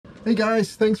Hey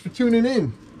guys, thanks for tuning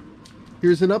in.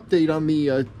 Here's an update on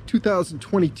the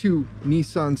 2022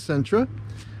 Nissan Sentra.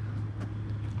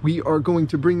 We are going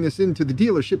to bring this into the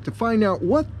dealership to find out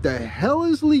what the hell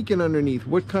is leaking underneath,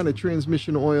 what kind of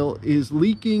transmission oil is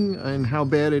leaking and how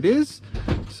bad it is.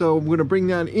 So I'm going to bring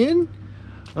that in.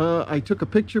 I took a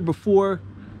picture before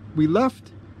we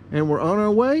left and we're on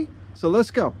our way, so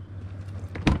let's go.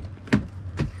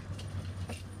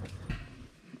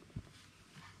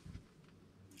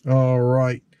 All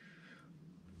right,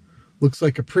 looks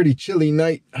like a pretty chilly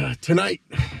night tonight.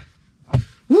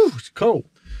 Woo, it's cold.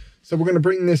 So we're going to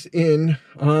bring this in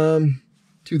to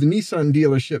the Nissan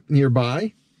dealership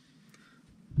nearby.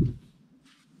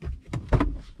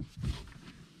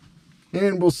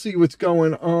 And we'll see what's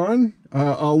going on.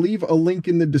 I'll leave a link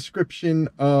in the description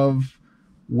of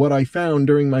what I found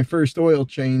during my first oil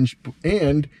change,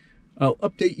 and I'll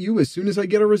update you as soon as I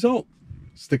get a result.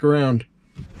 Stick around.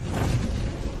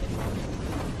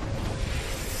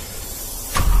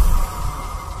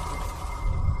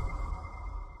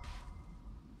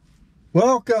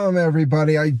 Welcome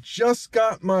everybody. I just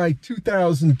got my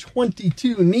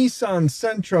 2022 Nissan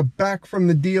Sentra back from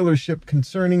the dealership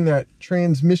concerning that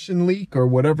transmission leak or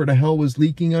whatever the hell was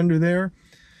leaking under there.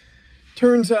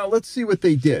 Turns out, let's see what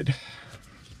they did.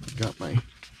 Got my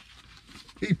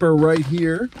paper right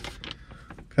here.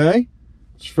 Okay,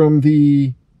 it's from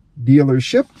the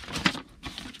dealership.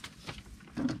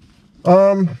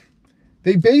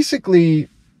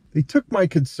 They took my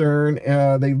concern,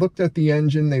 they looked at the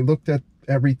engine, they looked at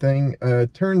everything.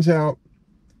 Turns out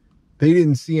they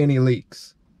didn't see any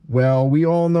leaks. Well, we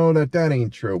all know that that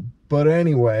ain't true. But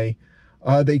anyway,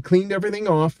 they cleaned everything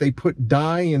off. They put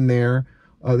dye in there.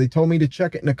 They told me to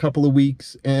check it in a couple of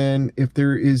weeks, and if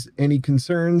there is any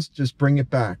concerns, just bring it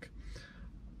back.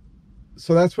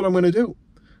 So that's what I'm going to do.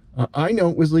 I know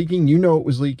it was leaking. You know it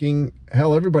was leaking.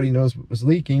 Hell, everybody knows it was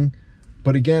leaking.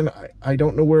 But again, I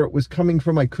don't know where it was coming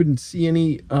from. I couldn't see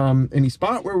any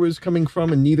spot where it was coming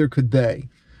from, and neither could they.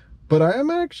 But I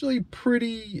am actually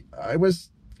I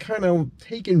was kind of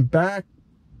taken back,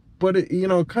 but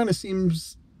it, kind of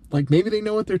seems like maybe they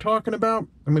know what they're talking about.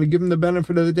 I'm going to give them the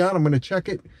benefit of the doubt. I'm going to check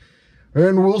it,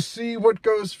 and we'll see what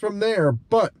goes from there.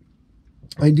 But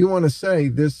I do want to say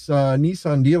this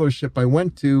Nissan dealership I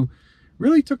went to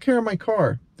really took care of my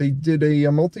car. They did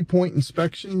a multi-point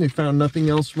inspection. They found nothing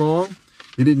else wrong.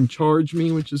 They didn't charge me,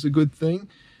 which is a good thing.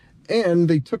 And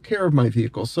they took care of my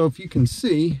vehicle. So if you can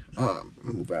see,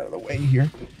 move out of the way here.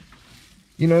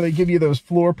 They give you those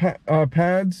floor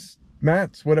pads,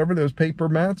 mats, whatever, those paper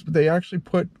mats, but they actually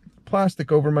put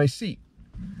plastic over my seat,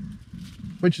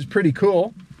 which is pretty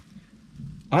cool.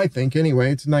 I think,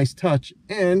 anyway, it's a nice touch.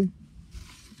 And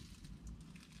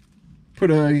put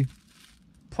a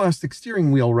plastic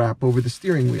steering wheel wrap over the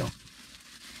steering wheel.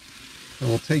 So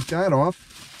we'll take that off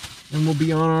and we'll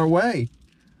be on our way.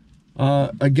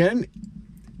 Again,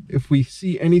 if we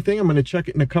see anything, I'm going to check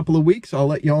it in a couple of weeks. I'll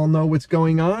let you all know what's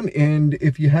going on. And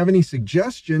if you have any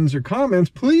suggestions or comments,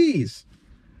 please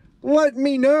let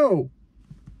me know.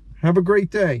 Have a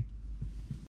great day.